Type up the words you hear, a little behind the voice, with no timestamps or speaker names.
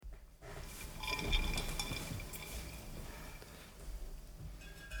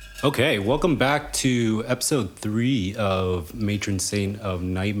Okay, welcome back to episode 3 of Matron Saint of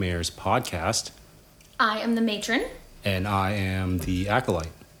Nightmares podcast. I am the matron. And I am the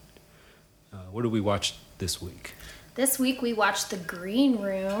acolyte. What did we watch this week? This week we watched The Green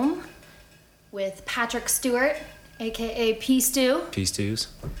Room with Patrick Stewart, aka P. Stew. P. Stews.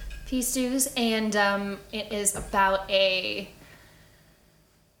 P. Stews, and it is about It's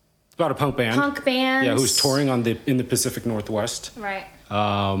about a punk band. punk band. Yeah, who's touring in the Pacific Northwest. Right.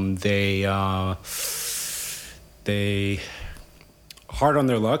 They hard on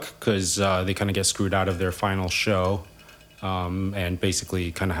their luck because they kind of get screwed out of their final show, and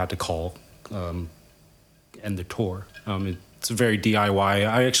basically kind of had to end the tour. It's very DIY.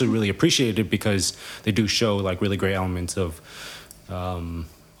 I actually really appreciate it because they do show like really great elements of, not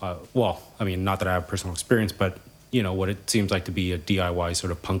that I have personal experience, but you know what it seems like to be a DIY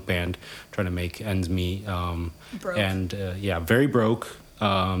sort of punk band trying to make ends meet. Broke. And very broke.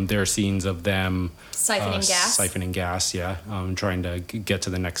 There are scenes of them Siphoning gas, trying to get to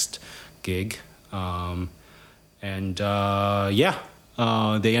the next gig. They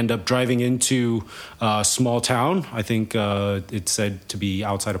end up driving into a small town. I think it's said to be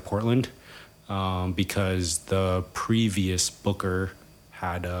outside of Portland, because the previous booker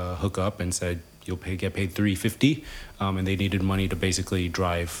had a hookup and said you'll get paid $350, and they needed money to basically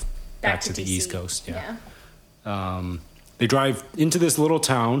drive back to the East Coast. They drive into this little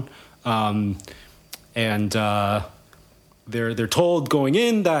town, and they're told going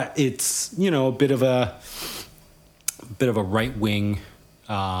in that it's a bit of a right wing,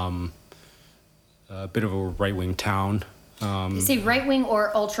 town. You say right wing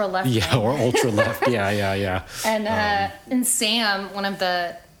or ultra left? Yeah, or ultra left. Yeah. And Sam, one of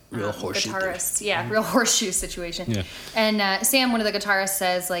the real horseshoe guitarists, real horseshoe situation. Yeah. And Sam, one of the guitarists,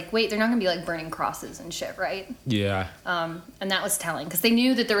 says like, "Wait, they're not gonna be like burning crosses and shit, right?" Yeah. And that was telling because they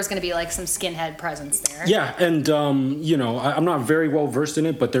knew that there was gonna be like some skinhead presence there. Yeah, and I'm not very well versed in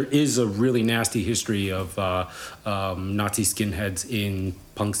it, but there is a really nasty history of Nazi skinheads in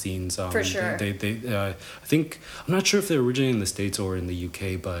punk scenes. For sure. I think I'm not sure if they're originating in the States or in the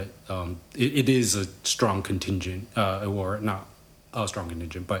UK, but it is a strong contingent, or not a strong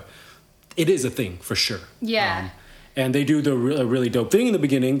contingent, but it is a thing for sure. Yeah. And they do a really dope thing in the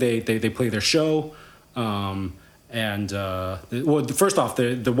beginning. They play their show. First off,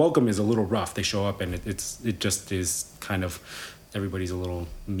 the welcome is a little rough. They show up and it just is kind of, everybody's a little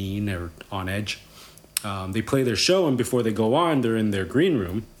mean or on edge. They play their show, and before they go on, they're in their green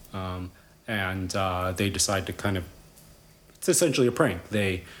room, and they decide to it's essentially a prank.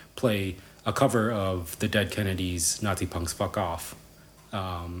 They play a cover of the Dead Kennedys' Nazi Punks Fuck Off,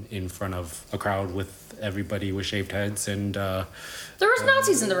 in front of a crowd with everybody with shaved heads, and there was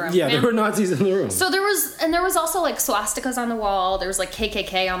Nazis in the room. Yeah, there were Nazis in the room. So there was also like swastikas on the wall. There was like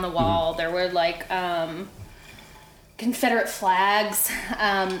KKK on the wall. Mm-hmm. There were like Confederate flags.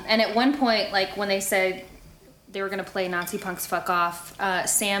 And at one point, like when they said they were going to play Nazi Punks Fuck Off,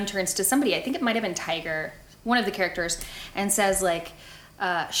 Sam turns to somebody, I think it might have been Tiger, one of the characters, and says like,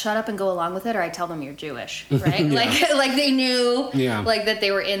 shut up and go along with it, or I tell them you're Jewish, right? like they knew, like that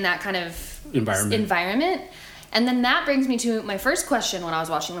they were in that kind of environment. And then that brings me to my first question when I was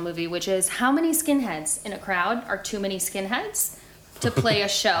watching the movie, which is how many skinheads in a crowd are too many skinheads to play a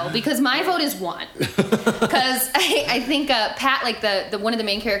show? Because my vote is 1. Because I think Pat, like the one of the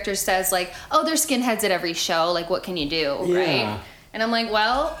main characters says like, oh, there's skinheads at every show. Like, what can you do, right? And I'm like,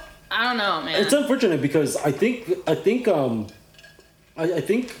 well, I don't know, man. It's unfortunate because I think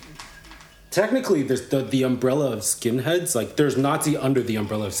technically there's the umbrella of skinheads. Like there's Nazi under the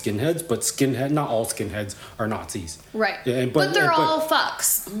umbrella of skinheads, but not all skinheads are Nazis. Right. Yeah, but they're all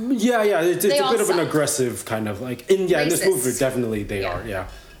fucks. Yeah. It's a bit of an aggressive kind of like in this movie definitely they are. Yeah.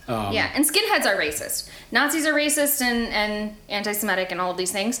 And skinheads are racist. Nazis are racist and anti-Semitic and all of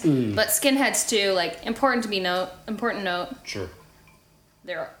these things. But skinheads too, like important note. Sure.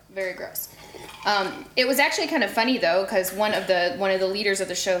 They're very gross. It was actually kind of funny though, because one of the leaders of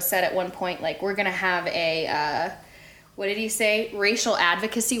the show said at one point, like, we're gonna have a what did he say? Racial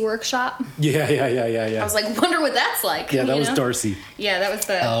advocacy workshop. Yeah. I was like, wonder what that's like. Yeah, that was Darcy. Yeah, that was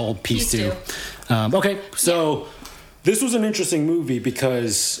the old piece too. Okay, so this was an interesting movie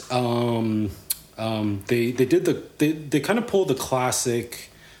because they kind of pulled the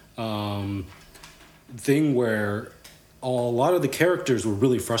classic thing where a lot of the characters were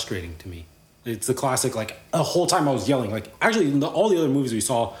really frustrating to me. It's the classic, like, the whole time I was yelling. Like, actually, all the other movies we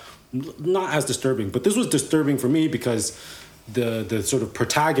saw, not as disturbing. But this was disturbing for me because the sort of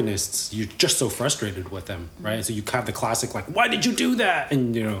protagonists, you're just so frustrated with them, right? So you have the classic, like, why did you do that?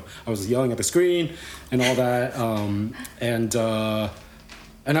 And, I was yelling at the screen and all that.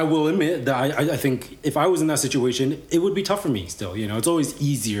 And I will admit that I think if I was in that situation, it would be tough for me still. You know, it's always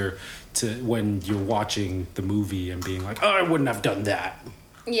easier to when you're watching the movie and being like, oh, I wouldn't have done that.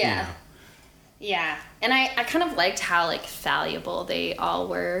 Yeah. You know? Yeah. And I kind of liked how, like, fallible they all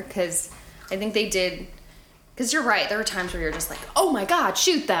were, because I think they did... Because you're right, there were times where you're just like, oh my God,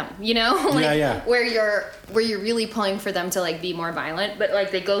 shoot them, you know? Like, yeah. Where you're really pulling for them to, like, be more violent, but, like,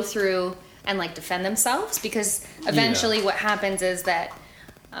 they go through and, like, defend themselves, because eventually what happens is that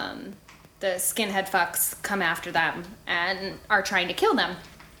the skinhead fucks come after them and are trying to kill them.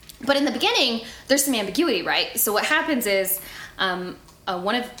 But in the beginning, there's some ambiguity, right? So what happens is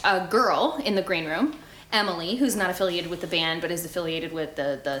a girl in the green room, Emily, who's not affiliated with the band but is affiliated with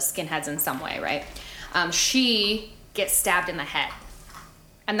the skinheads in some way, right? She gets stabbed in the head.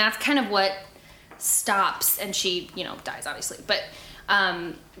 And that's kind of what stops, and she, you know, dies obviously, but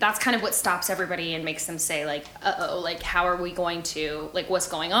that's kind of what stops everybody and makes them say, like, uh-oh, like, how are we going to, like, what's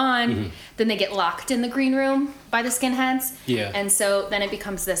going on? Mm-hmm. Then they get locked in the green room by the skinheads. Yeah. And so then it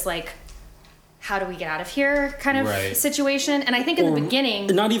becomes this, like, how do we get out of here kind of situation. And I think in the beginning...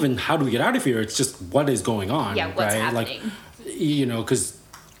 Not even how do we get out of here, it's just what is going on. Yeah, what's happening. Like, you know, because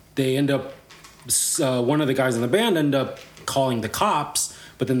they end up... one of the guys in the band end up calling the cops,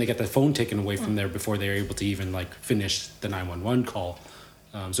 but then they get the phone taken away from there before they're able to even, like, finish the 911 call.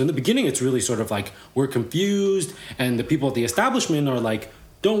 So in the beginning, it's really sort of like, we're confused, and the people at the establishment are like,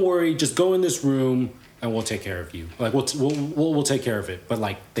 don't worry, just go in this room and we'll take care of you. Like, we'll take care of it. But,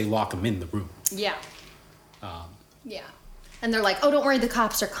 like, they lock them in the room. Yeah. Yeah. And they're like, oh, don't worry, the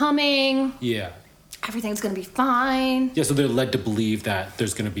cops are coming. Yeah. Everything's going to be fine. Yeah, so they're led to believe that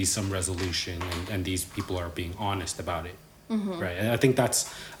there's going to be some resolution, and these people are being honest about it. Mm-hmm. Right. And I think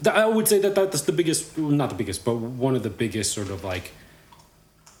I would say that's the biggest, not the biggest, but one of the biggest sort of, like,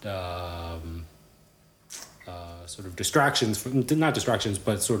 sort of distractions, not distractions,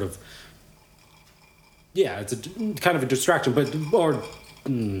 but sort of, yeah, it's kind of a distraction, but,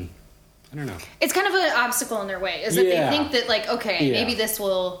 I don't know. It's kind of an obstacle in their way, is that they think that, like, okay, maybe this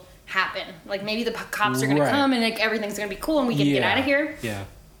will happen. Like, maybe the cops are going to come and, like, everything's going to be cool and we can get out of here. Yeah.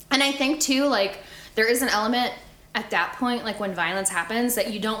 And I think, too, like, there is an element at that point, like, when violence happens,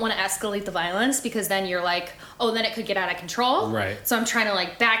 that you don't want to escalate the violence, because then you're like, oh, then it could get out of control. Right. So I'm trying to,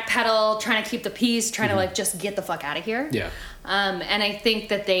 like, backpedal, trying to keep the peace, trying to, like, just get the fuck out of here. Yeah. And I think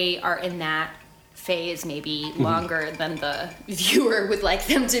that they are in that phase maybe longer than the viewer would like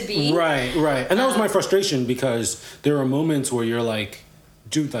them to be. Right. And that was my frustration, because there are moments where you're like,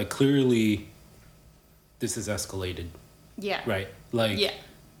 dude, like, clearly this is escalated. Yeah. Right? Like, yeah.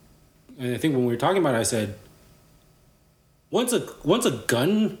 And I think when we were talking about it, I said, once a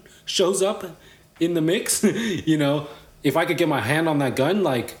gun shows up in the mix, you know, if I could get my hand on that gun,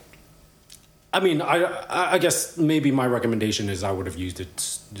 like, I mean, I guess maybe my recommendation is I would have used it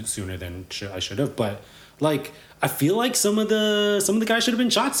sooner than I should have, but, like, I feel like some of the guys should have been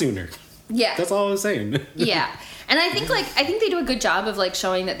shot sooner. Yeah. That's all I was saying. Yeah. And I think they do a good job of, like,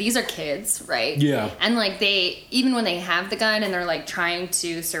 showing that these are kids, right? Yeah. And, like, they, even when they have the gun and they're, like, trying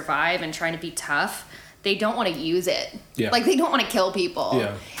to survive and trying to be tough, they don't want to use it. Yeah. Like, they don't want to kill people.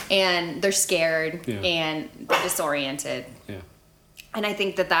 Yeah. And they're scared and they're disoriented. Yeah. And I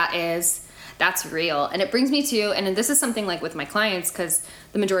think that's real. And it brings me to, and this is something, like, with my clients, because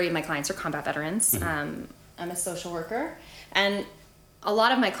the majority of my clients are combat veterans. Mm-hmm. I'm a social worker. And a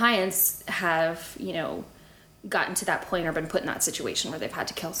lot of my clients have, you know, gotten to that point or been put in that situation where they've had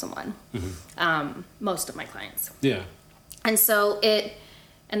to kill someone. Mm-hmm. Most of my clients. Yeah. And so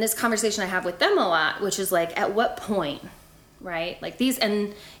and this conversation I have with them a lot, which is like, at what point, right? Like these,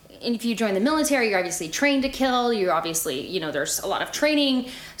 and if you join the military, you're obviously trained to kill. You're obviously, you know, there's a lot of training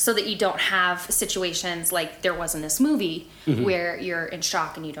so that you don't have situations like there was in this movie where you're in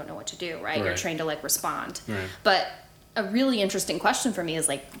shock and you don't know what to do, right? You're trained to, like, respond. Right. But a really interesting question for me is,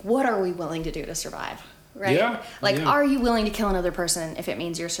 like, what are we willing to do to survive? Right? Yeah. Like, yeah. Are you willing to kill another person if it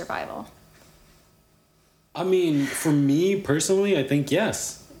means your survival? I mean, for me personally, I think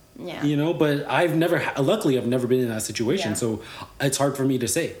yes. Yeah. You know, but luckily I've never been in that situation, so it's hard for me to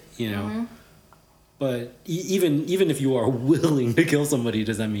say, you know. Mm-hmm. But even if you are willing to kill somebody,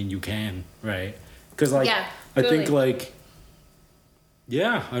 does that mean you can, right? Because, like, I think, like,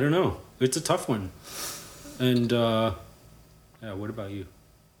 yeah, I don't know. It's a tough one. And, what about you?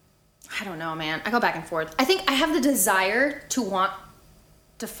 I don't know, man. I go back and forth. I think I have the desire to want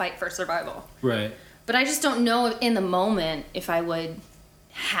to fight for survival. Right. But I just don't know in the moment if I would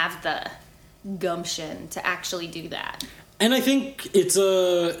have the gumption to actually do that. And I think it's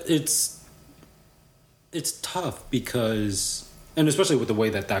tough because, and especially with the way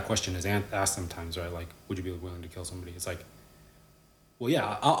that question is asked sometimes, right? Like, would you be willing to kill somebody? It's like, well,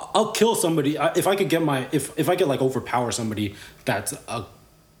 yeah, I'll kill somebody if I could get if I could like overpower somebody that's a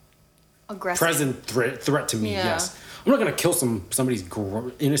Aggressive. present threat to me. Yeah. Yes, I'm not gonna kill somebody's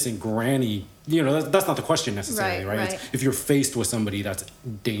innocent granny. You know, that's not the question necessarily, right? Right. It's, if you're faced with somebody that's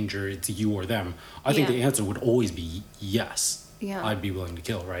danger, it's you or them. I think Yeah. the answer would always be yes. Yeah. I'd be willing to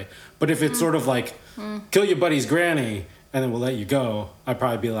kill, right? But if it's sort of like kill your buddy's granny and then we'll let you go, I'd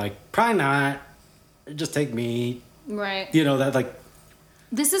probably be like, probably not. Just take me. Right. You know, that like.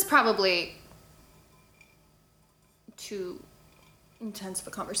 This is probably too intense of a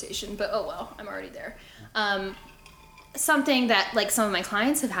conversation, but oh well, I'm already there. Something that like some of my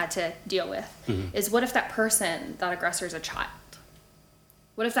clients have had to deal with is what if that person, that aggressor, is a child?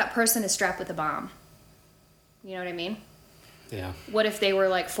 What if that person is strapped with a bomb? You know what I mean? Yeah. What if they were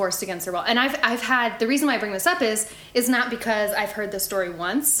like forced against their will? And I've had, the reason why I bring this up is not because I've heard this story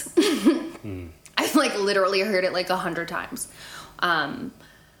once. I've like literally heard it like 100 times.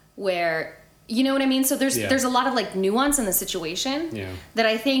 Where, you know what I mean? So there's a lot of like nuance in the situation that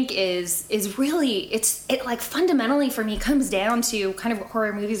I think is really, it like fundamentally for me comes down to kind of what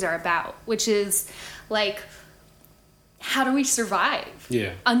horror movies are about, which is like, how do we survive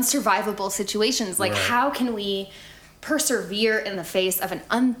unsurvivable situations? Like, how can we persevere in the face of an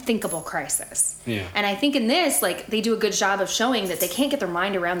unthinkable crisis? Yeah. And I think in this, like, they do a good job of showing that they can't get their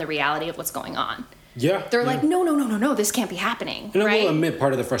mind around the reality of what's going on. Yeah. They're like, no, this can't be happening. And right? I will admit,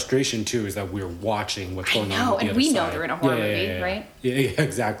 part of the frustration too is that we're watching what's going on. And we know they're in a horror movie, right? Yeah,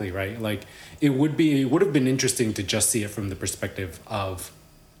 exactly, right? Like, it would have been interesting to just see it from the perspective of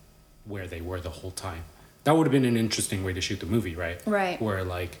where they were the whole time. That would have been an interesting way to shoot the movie, right? Right. Where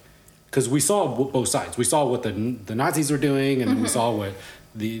like, because we saw both sides. We saw what the Nazis were doing, and then we saw what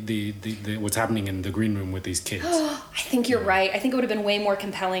the what's happening in the green room with these kids. I think you're right. I think it would have been way more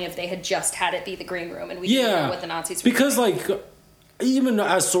compelling if they had just had it be the green room and we didn't know what the Nazis were because doing. like even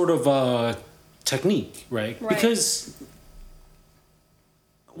as sort of a technique, right? Because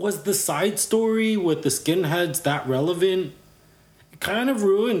was the side story with the skinheads that relevant? It kind of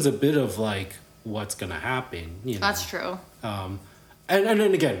ruins a bit of like what's gonna happen. You know? That's true. And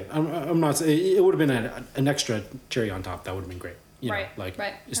then again, I'm not saying it would have been an extra cherry on top. That would have been great. You know, like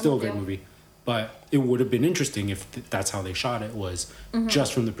it's still a great movie, but it would have been interesting if that's how they shot it, was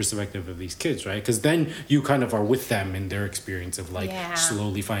just from the perspective of these kids, right? Because then you kind of are with them in their experience of like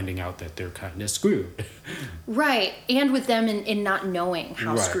slowly finding out that they're kind of screwed. Right, and with them in not knowing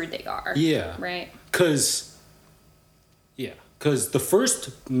how screwed they are. Yeah. Right. Because the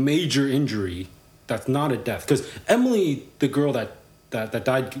first major injury that's not a death, because Emily, the girl that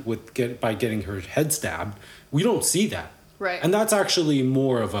died by getting her head stabbed, we don't see that. Right. And that's actually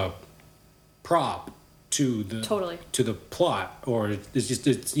more of a prop to the to the plot, or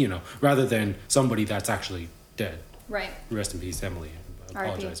it's you know, rather than somebody that's actually dead. Right. Rest in peace, Emily. I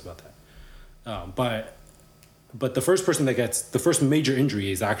apologize about that. But the first person that gets the first major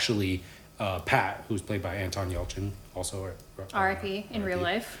injury is actually Pat, who's played by Anton Yelchin, also R.I.P. in real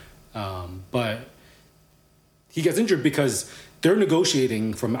life. But he gets injured because they're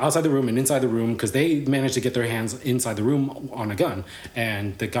negotiating from outside the room and inside the room, because they managed to get their hands inside the room on a gun.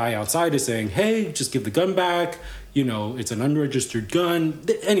 And the guy outside is saying, hey, just give the gun back. You know, it's an unregistered gun.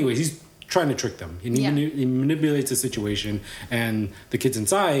 Anyways, he's trying to trick them. He manipulates the situation. And the kids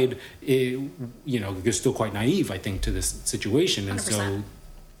inside, they're still quite naive, I think, to this situation. And 100%. So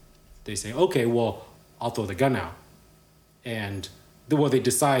they say, okay, well, I'll throw the gun out. And they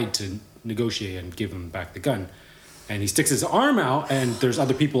decide to negotiate and give him back the gun. And he sticks his arm out, and there's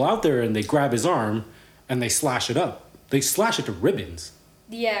other people out there, and they grab his arm, and they slash it up. They slash it to ribbons.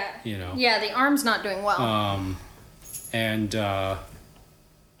 Yeah. You know. Yeah, the arm's not doing well. And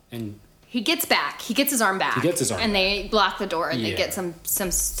he gets back. He gets his arm back. And they block the door, and they get some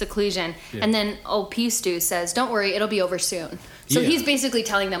seclusion. Yeah. And then old P-Stew says, don't worry, it'll be over soon. So he's basically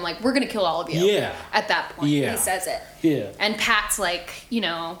telling them, like, we're going to kill all of you. Yeah. At that point. Yeah. He says it. Yeah. And Pat's like,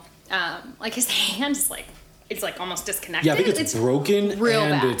 like his hand is like, it's like almost disconnected. Yeah, I think it's broken. Real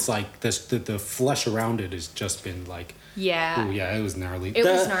and bad. It's like the flesh around it has just been like... Yeah. Ooh, yeah, it was gnarly. It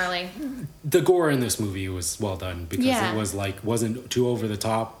was gnarly. The gore in this movie was well done, because it was like, wasn't too over the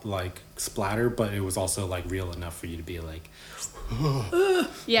top, like splatter, but it was also like real enough for you to be like...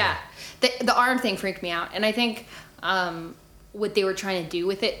 Yeah. The arm thing freaked me out. And I think what they were trying to do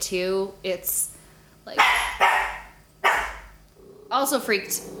with it too, it's like... Also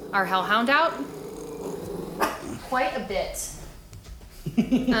freaked our hellhound out quite a bit.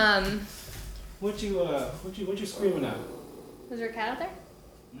 What you screaming at? Was there a cat out there?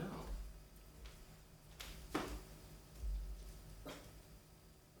 No.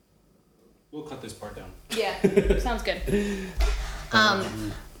 We'll cut this part down. Yeah, sounds good.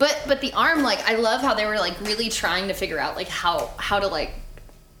 But the arm, like, I love how they were like really trying to figure out like how to like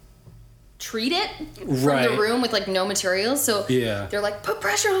treat it from the room with like no materials. So they're like, put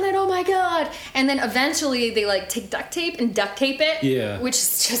pressure on it, oh my god. And then eventually they like take duct tape and duct tape it. Yeah. Which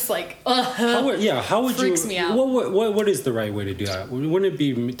is just like how would freaks me out. What is the right way to do that? Wouldn't it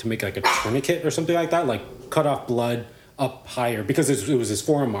be to make like a tourniquet or something like that? Like cut off blood up higher because it was his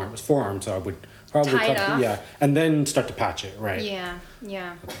forearm, so I would probably tie it off. And then start to patch it, right?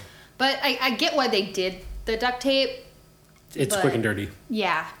 Yeah. But I get why they did the duct tape. It's quick and dirty.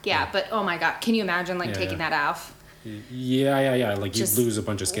 Yeah. But oh my god, can you imagine like taking that off? Yeah. Like you lose a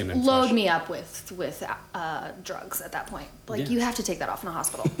bunch of skin and load flesh. me up with drugs at that point. Like you have to take that off in a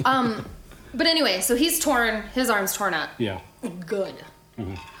hospital. But anyway, so his arm's torn up. Yeah. Good.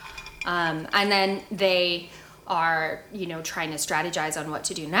 Mm-hmm. And then they are, trying to strategize on what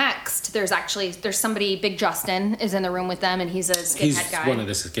to do next. There's somebody, Big Justin is in the room with them, and he's a skinhead guy. He's one of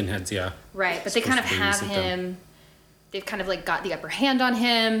the skinheads, yeah. Right, but they kind of have him. They've kind of like got the upper hand on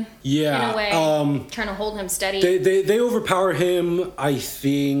him. Yeah, in a way, trying to hold him steady. They overpower him. I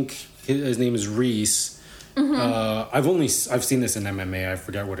think his name is Reese. Mm-hmm. I've seen this in MMA. I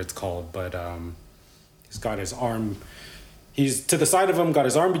forget what it's called, but he's got his arm. He's to the side of him, got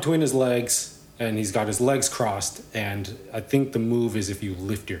his arm between his legs. And he's got his legs crossed, and I think the move is if you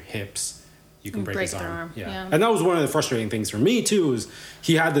lift your hips, you can break his arm. Yeah. And that was one of the frustrating things for me too, is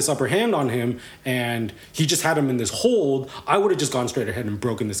he had this upper hand on him, and he just had him in this hold. I would have just gone straight ahead and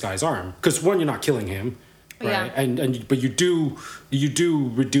broken this guy's arm, because one, you're not killing him, right? Yeah. But you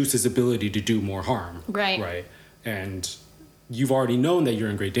do reduce his ability to do more harm, right? And you've already known that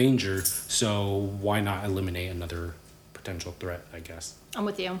you're in great danger, so why not eliminate another potential threat, I guess. I'm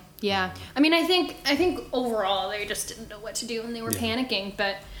with you. Yeah. I mean, I think overall they just didn't know what to do and they were panicking,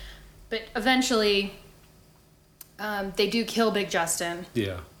 but eventually they do kill Big Justin.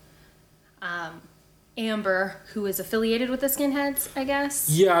 Yeah. Amber, who is affiliated with the skinheads, I guess.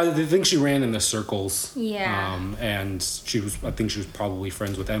 Yeah, I think she ran in the circles. Yeah. And I think she was probably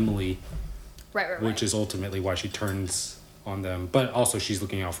friends with Emily. Right. Which is ultimately why she turns on them. But also she's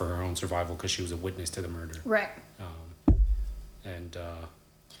looking out for her own survival because she was a witness to the murder. Right.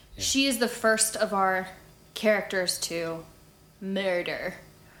 She is the first of our characters to murder.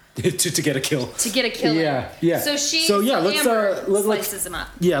 to get a kill. To get a kill. Yeah. So Amber slices him up.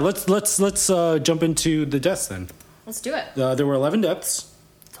 Yeah, let's jump into the deaths then. Let's do it. There were 11 deaths.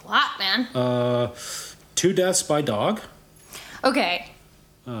 It's a lot, man. 2 deaths by dog. Okay.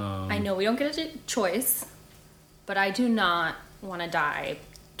 I know we don't get a choice, but I do not want to die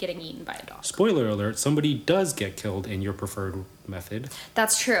getting eaten by a dog. Spoiler alert, somebody does get killed in your preferred method.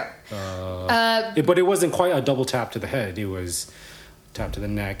 That's true. But it wasn't quite a double tap to the head. It was tap to the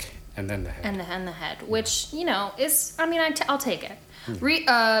neck and then the head. And the head, which, is, I'll take it.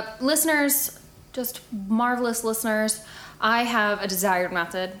 Listeners, just marvelous listeners, I have a desired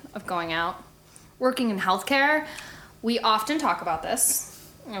method of going out. Working in healthcare, we often talk about this,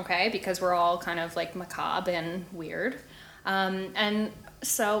 okay, because we're all kind of like macabre and weird. And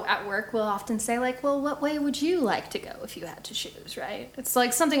so at work, we'll often say, like, well, what way would you like to go if you had to choose, right? It's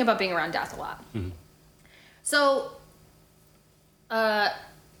like something about being around death a lot. Mm-hmm. So,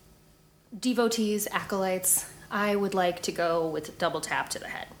 devotees, acolytes, I would like to go with double tap to the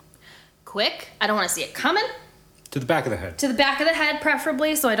head. Quick. I don't want to see it coming. To the back of the head. To the back of the head,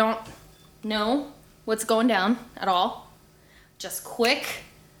 preferably, so I don't know what's going down at all. Just quick,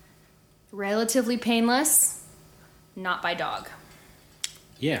 relatively painless, not by dog.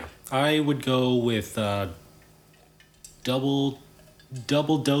 Yeah, I would go with double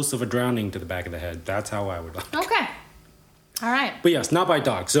dose of a drowning to the back of the head. That's how I would. Okay. All right. But yes, not by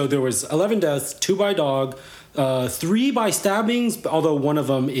dog. So there was 11 deaths, 2 by dog, 3 by stabbings, although one of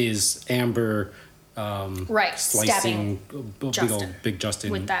them is Amber slicing Big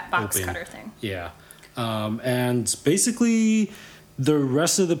Justin with that box open. Cutter thing. Yeah. And basically the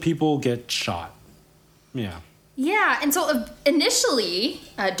rest of the people get shot. Yeah. Yeah, and so initially,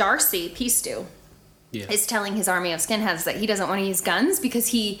 Darcy, Peace Stew, is telling his army of skinheads that he doesn't want to use guns because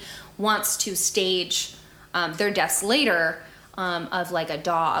he wants to stage their deaths later of like a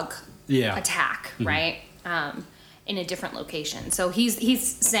dog attack, mm-hmm. right? In a different location. So he's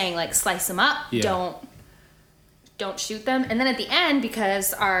saying like slice them up, don't shoot them, and then at the end,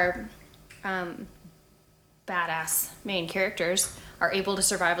 because our badass main characters are able to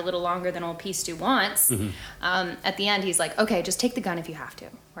survive a little longer than old Peace Stew wants. Mm-hmm. At the end, he's like, okay, just take the gun if you have to,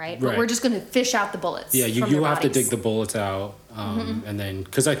 right? But we're just going to fish out the bullets. Yeah, you have to dig the bullets out. Mm-hmm. And then,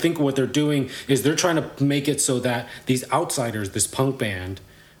 because I think what they're doing is they're trying to make it so that these outsiders, this punk band,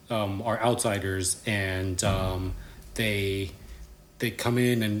 are outsiders, and they they come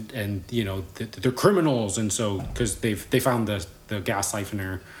in and you know they're criminals, and so because they found the gas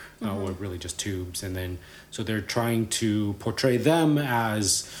siphoner, or really just tubes, and then so they're trying to portray them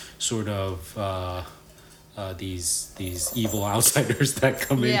as sort of these evil outsiders that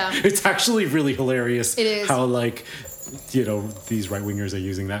come in. Yeah. It's actually really hilarious. It is. How like, you know, these right wingers are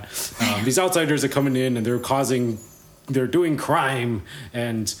using that. These outsiders are coming in and they're doing crime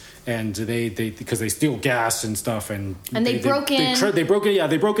and they because they steal gas and stuff and they broke in. They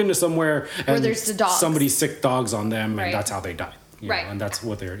broke into somewhere and where there's the dogs. Somebody sicked dogs on them, Right. and that's how they died. You Right. know, and that's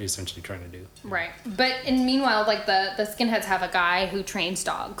what they're essentially trying to do. Right. But meanwhile, like the skinheads have a guy who trains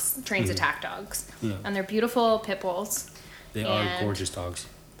attack dogs. Yeah. And they're beautiful pit bulls. They are And gorgeous dogs.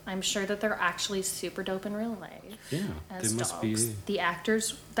 I'm sure that they're actually super dope in real life. Yeah, As they must dogs. be. The actor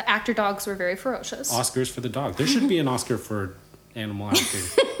dogs were very ferocious. Oscars for the dog. There should be an Oscar for animal acting.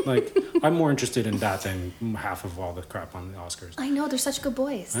 Like, I'm more interested in that than half of all the crap on the Oscars. I know, they're such good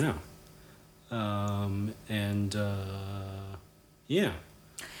boys. I know. Yeah.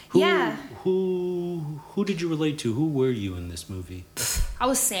 Yeah. Who did you relate to? Who were you in this movie? I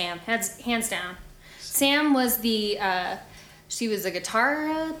was Sam, hands down. Sam was she was a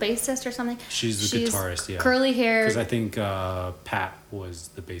guitar bassist or something. She's the guitarist, yeah. Curly hair. Because I think Pat was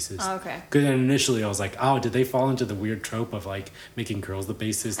the bassist. Oh, okay. Because initially I was like, oh, did they fall into the weird trope of like making girls the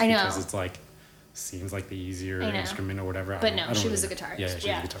bassist? I know. Because it's like, seems like the easier instrument or whatever. But no, I don't she really was a know. guitarist. Yeah, she's a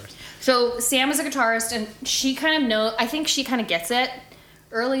guitarist. So Sam is a guitarist, and she kind of I think she kind of gets it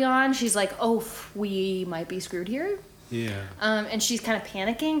early on. She's like, oh, we might be screwed here. Yeah. And she's kind of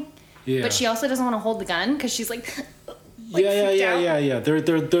panicking. Yeah. But she also doesn't want to hold the gun because she's like yeah.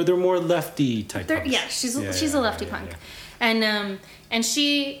 They're more lefty type. Yeah, she's a lefty punk. Yeah. And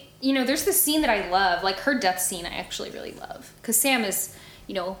she, you know, there's this scene that I love, like her death scene I actually really love. Because Sam is,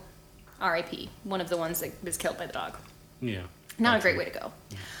 you know, R.I.P., one of the ones that was killed by the dog. Yeah. Not a great way to go.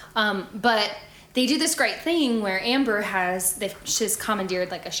 But they do this great thing where Amber she's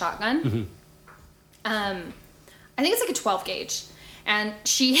commandeered like a shotgun. Mm-hmm. I think it's like a 12 gauge. And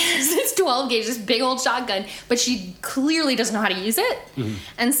she has this 12 gauge, this big old shotgun, but she clearly doesn't know how to use it. Mm-hmm.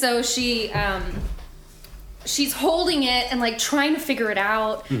 And so she's holding it and like trying to figure it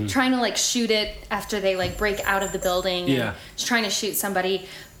out, trying to like shoot it after they like break out of the building. Yeah. And she's trying to shoot somebody,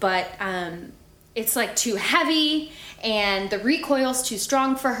 but it's like too heavy and the recoil's too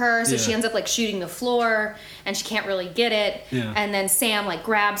strong for her, so she ends up like shooting the floor and she can't really get it. Yeah. And then Sam like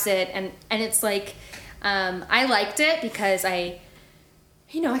grabs it and it's like I liked it because I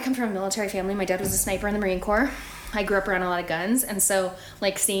come from a military family. My dad was a sniper in the Marine Corps. I grew up around a lot of guns, and so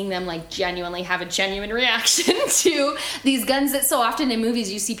like seeing them like genuinely have a genuine reaction to these guns that so often in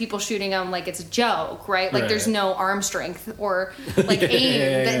movies you see people shooting them like it's a joke, right? Like there's no arm strength or like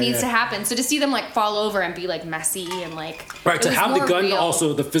aim that needs to happen. So to see them like fall over and be like messy and like to have the gun real.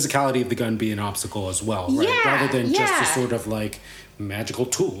 Also the physicality of the gun be an obstacle as well, right? Yeah, rather than just a sort of like magical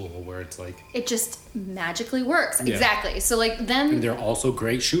tool where it's like it just magically works. Exactly. So like them, and they're also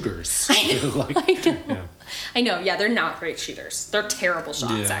great shooters. I know. Yeah, they're not great shooters. They're terrible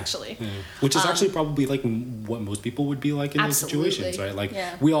shots, actually. Yeah. Which is actually probably like what most people would be like in those situations, right? Like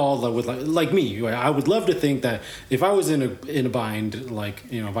we all would like me. I would love to think that if I was in a bind, like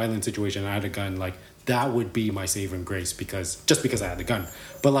violent situation, and I had a gun, like that would be my saving grace because I had the gun.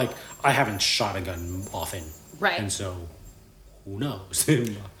 But like I haven't shot a gun often, right? And so who knows?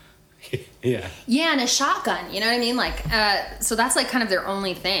 Yeah, and a shotgun. You know what I mean? Like, so that's like kind of their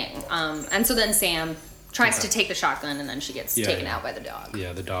only thing. And so then Sam tries to take the shotgun, and then she gets taken out by the dog.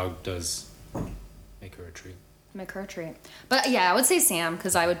 Yeah, the dog does make her a treat. But yeah, I would say Sam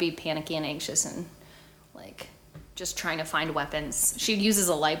because I would be panicky and anxious and like just trying to find weapons. She uses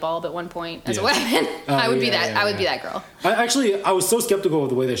a light bulb at one point as a weapon. I would be that. I would be that girl. I was so skeptical of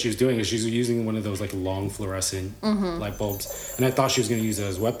the way that she was doing it. She's using one of those like long fluorescent light bulbs, and I thought she was going to use it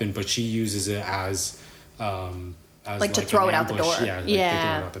as a weapon, but she uses it as like to throw it out the door. Yeah, to throw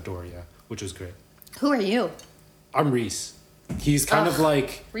it out the door. Yeah, which was great. Who are you? I'm Reese. He's kind of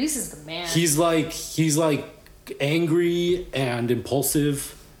like Reese is the man. He's like angry and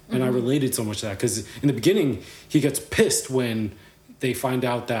impulsive. And I related so much to that because in the beginning, he gets pissed when they find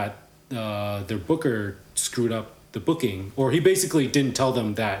out that their booker screwed up the booking, or he basically didn't tell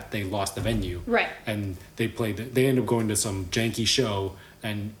them that they lost the venue. Right. And they end up going to some janky show,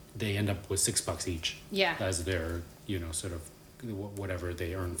 and they end up with $6 each. Yeah. As their, sort of whatever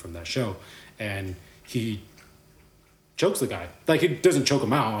they earn from that show, and he chokes the guy. Like he doesn't choke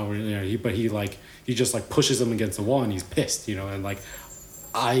him out, but he just like pushes him against the wall, and he's pissed, and like.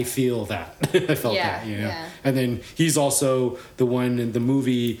 I feel that. I felt that, Yeah. And then he's also the one in the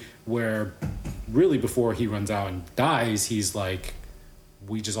movie where really before he runs out and dies, he's like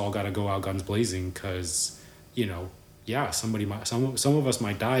we just all got to go out guns blazing because, some of us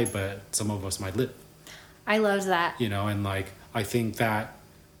might die, but some of us might live. I loved that. And like, I think that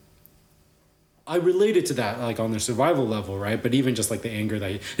I related to that, like on the survival level, right? But even just like the anger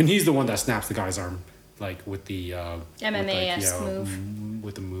and he's the one that snaps the guy's arm, like with the MMA-esque move.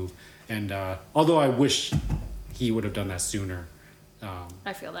 With the move. And although I wish he would have done that sooner.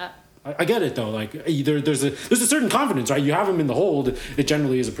 I feel that. I get it though. Like there's a certain confidence, right? You have him in the hold. It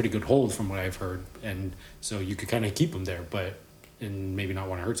generally is a pretty good hold from what I've heard, and so you could kind of keep him there, and maybe not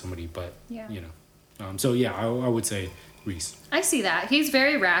want to hurt somebody, but yeah. So yeah, I would say Reese. I see that. He's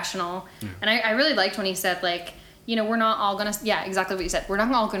very rational. Yeah. And I really liked when he said, like, we're not all going to... Yeah, exactly what you said. We're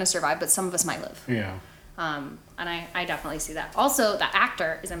not all going to survive, but some of us might live. Yeah. And I definitely see that. Also, the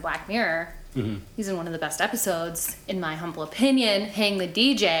actor is in Black Mirror. Mm-hmm. He's in one of the best episodes, in my humble opinion, Hang the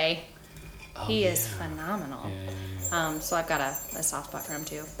DJ. He is phenomenal. Yeah. So I've got a soft spot for him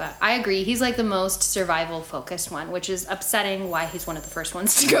too. But I agree. He's like the most survival focused one, which is upsetting why he's one of the first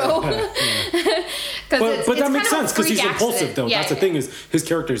ones to go. But that makes sense because he's impulsive though. That's the thing is his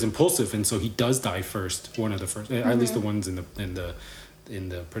character is impulsive, and so he does die first. One of the first, at least the ones in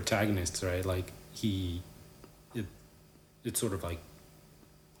the protagonists, right? Like it's sort of like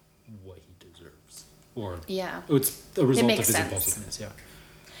what he deserves, or it's a result of his impulsiveness. Yeah.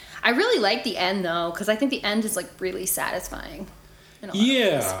 I really like the end though, because I think the end is like really satisfying.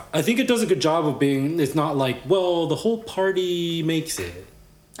 Yeah, I think it does a good job of being. It's not like, well, the whole party makes it.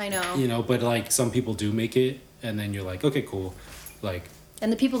 I know. But like some people do make it, and then you're like, okay, cool, like.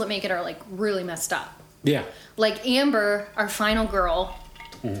 And the people that make it are like really messed up. Yeah. Like Amber, our final girl.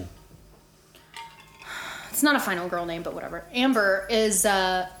 Mm-hmm. It's not a final girl name, but whatever. Amber is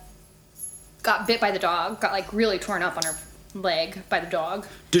got bit by the dog, got like really torn up on her leg by the dog.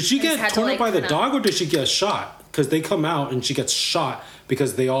 Did she get torn up by the dog, or did she get shot? Because they come out and she gets shot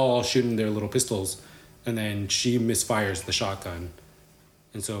because they all shooting their little pistols, and then she misfires the shotgun,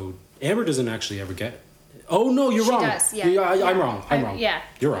 and so Amber doesn't actually ever get. Oh no, you're wrong. Does, yeah. I'm wrong. Yeah,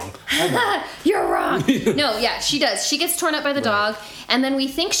 you're wrong. I'm wrong. You're wrong. No, yeah, she does. She gets torn up by the dog, and then we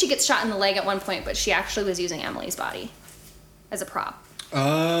think she gets shot in the leg at one point, but she actually was using Emily's body as a prop.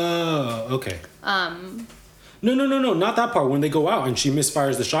 Oh, okay. No, not that part. When they go out and she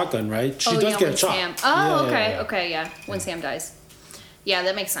misfires the shotgun, right? She does get shot. Sam. Okay. When Sam dies. Yeah,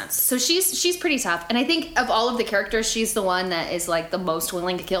 that makes sense. So she's pretty tough, and I think of all of the characters, she's the one that is like the most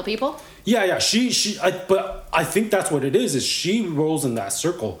willing to kill people. Yeah. But I think that's what it is she rolls in that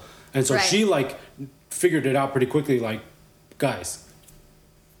circle, and so she like figured it out pretty quickly. Like, guys,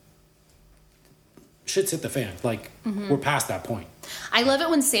 shit's hit the fan. Like, we're past that point. I love it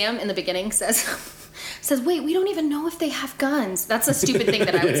when Sam in the beginning says, wait, we don't even know if they have guns. That's a stupid thing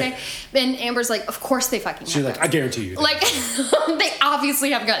that I would say. And Amber's like, of course they fucking have She's like, guns. I guarantee you. Like, they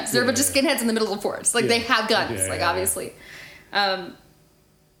obviously have guns. They're a bunch of skinheads in the middle of the forest. Like, they have guns. Obviously. And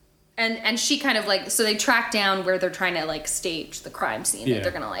she kind of like, so they track down where they're trying to like stage the crime scene. That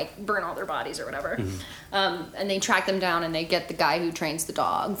they're going to like burn all their bodies or whatever. Mm-hmm. And they track them down and they get the guy who trains the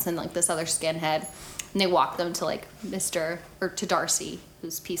dogs and like this other skinhead. And they walk them to like to Darcy,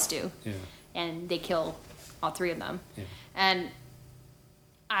 who's Peace Stew. Yeah. And they kill all three of them. Yeah. And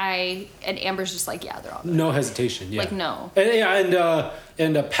Amber's just like, they're all good. No hesitation, Like, no.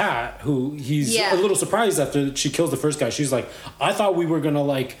 And Pat, who he's a little surprised after she kills the first guy. She's like, I thought we were going to,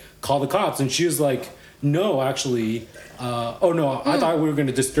 like, call the cops. And she was like, no, actually. I thought we were going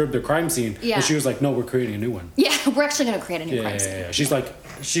to disturb the crime scene. Yeah. And she was like, no, we're creating a new one. Yeah, we're actually going to create a new crime scene. Yeah.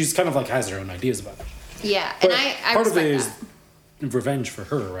 She's kind of like has her own ideas about it. Yeah, but and I part of it is revenge for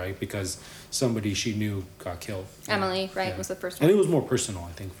her, right? Because somebody she knew got killed. Emily, right, was the first one. And it was more personal,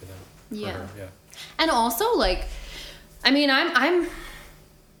 I think, for them. Yeah. For her, yeah. And also, like, I mean, I'm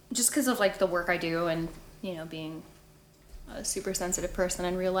just because of like the work I do and being a super sensitive person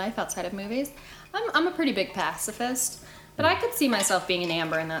in real life outside of movies, I'm a pretty big pacifist. But I could see myself being an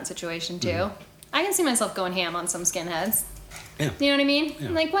Amber in that situation too. Mm-hmm. I can see myself going ham on some skinheads. Yeah. You know what I mean? Yeah.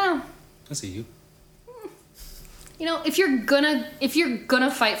 I'm like, well, I see you. If you're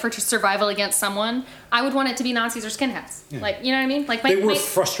gonna fight for survival against someone, I would want it to be Nazis or skinheads. Yeah. Like, you know what I mean? Like they were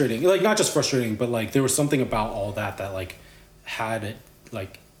frustrating. Like not just frustrating, but like there was something about all that like had it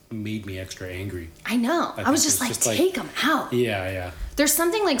like made me extra angry. I know. I was just like, take them out. Yeah. There's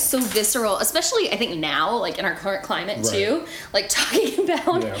something like so visceral, especially I think now, like in our current climate too, like talking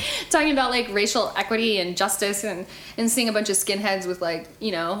about like racial equity and justice and seeing a bunch of skinheads with like,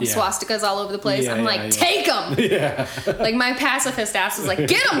 swastikas all over the place. I'm like, take them. Yeah. Like my pacifist ass was like,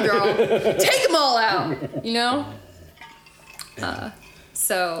 get them, girl. Take them all out.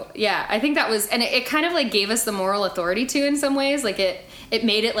 So yeah, I think that was, and it kind of like gave us the moral authority too in some ways. Like it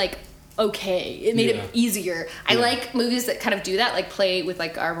made it like okay, it made it easier. I like movies that kind of do that, like play with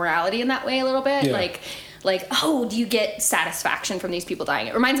like our morality in that way a little bit. Like, oh, do you get satisfaction from these people dying?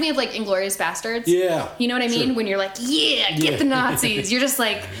 It reminds me of like Inglourious Bastards. Yeah, you know what I mean? Sure. When you're like, get the Nazis. You're just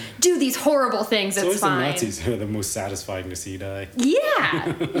like, do these horrible things. It's fine. The Nazis are the most satisfying to see die.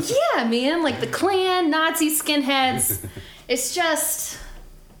 Yeah, yeah, man. Like the Klan, Nazi skinheads. It's just,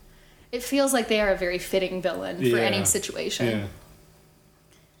 it feels like they are a very fitting villain for any situation.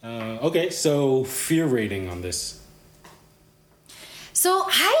 Yeah. Okay, so fear rating on this. So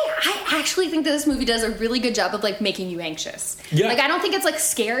I actually think that this movie does a really good job of like making you anxious. Yeah. Like I don't think it's like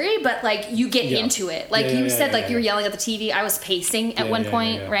scary, but like you get into it. Like you said, like you were yelling at the TV. I was pacing at one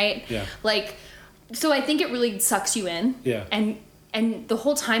point, right? Yeah. Like, so I think it really sucks you in. Yeah. And the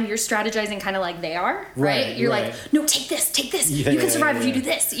whole time you're strategizing kind of like they are, right? You're like, no, take this. You can survive if you do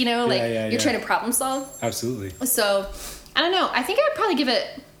this. You know, like you're trying to problem solve. Absolutely. So I don't know. I think I would probably give it.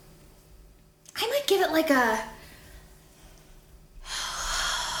 I might give it like a.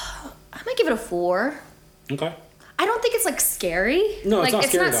 I might give it a 4. Okay. I don't think it's like scary. No, like,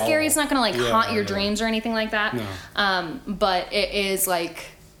 it's not scary. It's not gonna like haunt your dreams or anything like that. No. But it is like,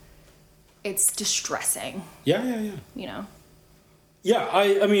 it's distressing. Yeah. You know. Yeah,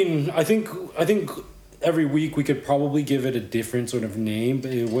 I mean, I think every week we could probably give it a different sort of name.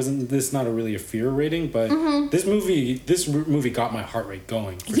 But it wasn't not really a fear rating, but this movie got my heart rate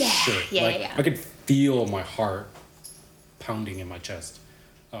going for sure. Yeah. I could feel my heart pounding in my chest.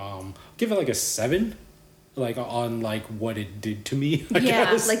 Give it like a 7, like on like what it did to me. I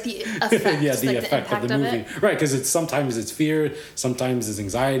guess. Like the effect. Yeah, the effect of the movie, right? Because sometimes it's fear, sometimes it's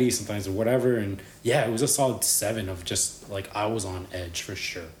anxiety, sometimes it's whatever, and yeah, it was a solid 7 of just like I was on edge for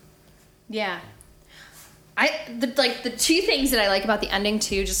sure. Yeah, the 2 things that I like about the ending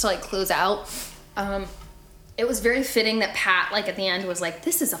too, just to like close out. It was very fitting that Pat, like at the end, was like,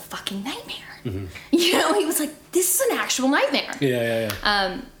 "This is a fucking nightmare." Mm-hmm. You know, he was like, "This is an actual nightmare."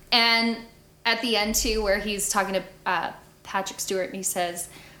 Yeah. And at the end too, where he's talking to Patrick Stewart, and he says,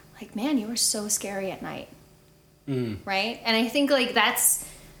 "Like, man, you were so scary at night." Right? And I think like that's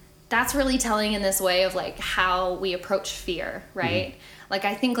really telling in this way of like how we approach fear, right? Like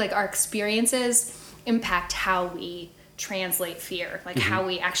I think like our experiences impact how we translate fear, like how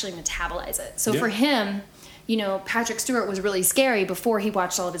we actually metabolize it. So for him, you know, Patrick Stewart was really scary before he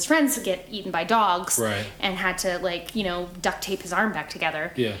watched all of his friends get eaten by dogs, right, and had to like, you know, duct tape his arm back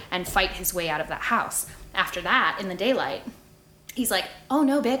together and fight his way out of that house. After that, in the daylight, he's like, "Oh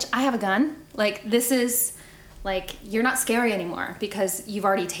no, bitch, I have a gun. Like this is like, you're not scary anymore because you've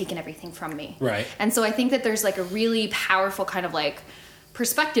already taken everything from me." Right. And so I think that there's like a really powerful kind of like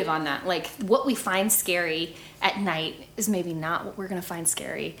perspective on that. Like what we find scary at night is maybe not what we're going to find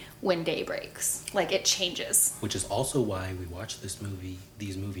scary when day breaks. Like it changes. Which is also why we watch these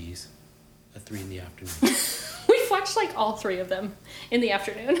movies at 3 p.m. We've watched like all 3 of them in the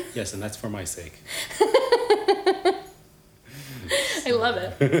afternoon. Yes, and that's for my sake. I love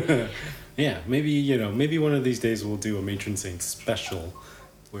it. Yeah, maybe one of these days we'll do a Matron Saint special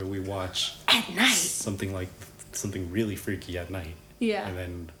where we watch at night something really freaky at night. Yeah. And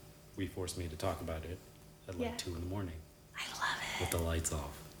then we force me to talk about it at like 2 a.m. I love it. With the lights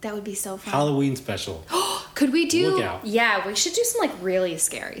off. That would be so fun. Halloween special. Could we do? Look out. Yeah, we should do some like really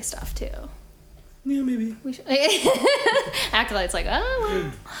scary stuff too. Yeah, maybe. We should. Acolyte's like,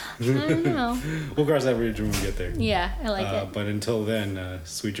 oh, well, I don't know. We'll cross that bridge when we get there. Yeah, I like it. But until then,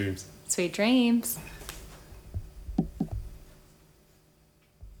 sweet dreams. Sweet dreams.